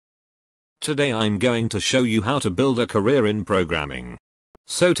Today I'm going to show you how to build a career in programming.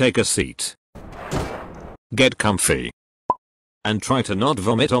 So take a seat, get comfy, and try to not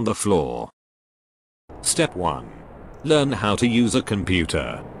vomit on the floor. Step 1. Learn how to use a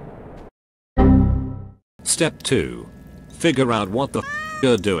computer. Step 2. Figure out what the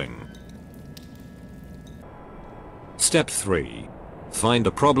you're doing. Step 3. Find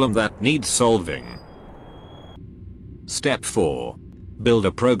a problem that needs solving. Step 4. Build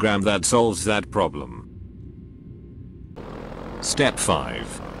a program that solves that problem. Step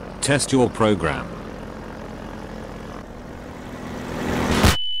 5. Test your program.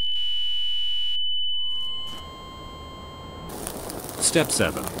 Step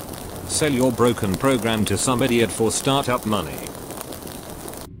 7. Sell your broken program to some idiot for startup money.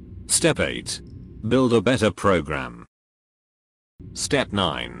 Step 8. Build a better program. Step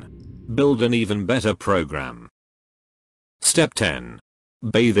 9. Build an even better program. Step 10.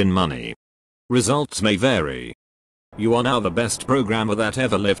 Bathe in money. Results may vary. You are now the best programmer that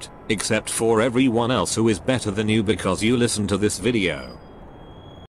ever lived, except for everyone else who is better than you because you listened to this video.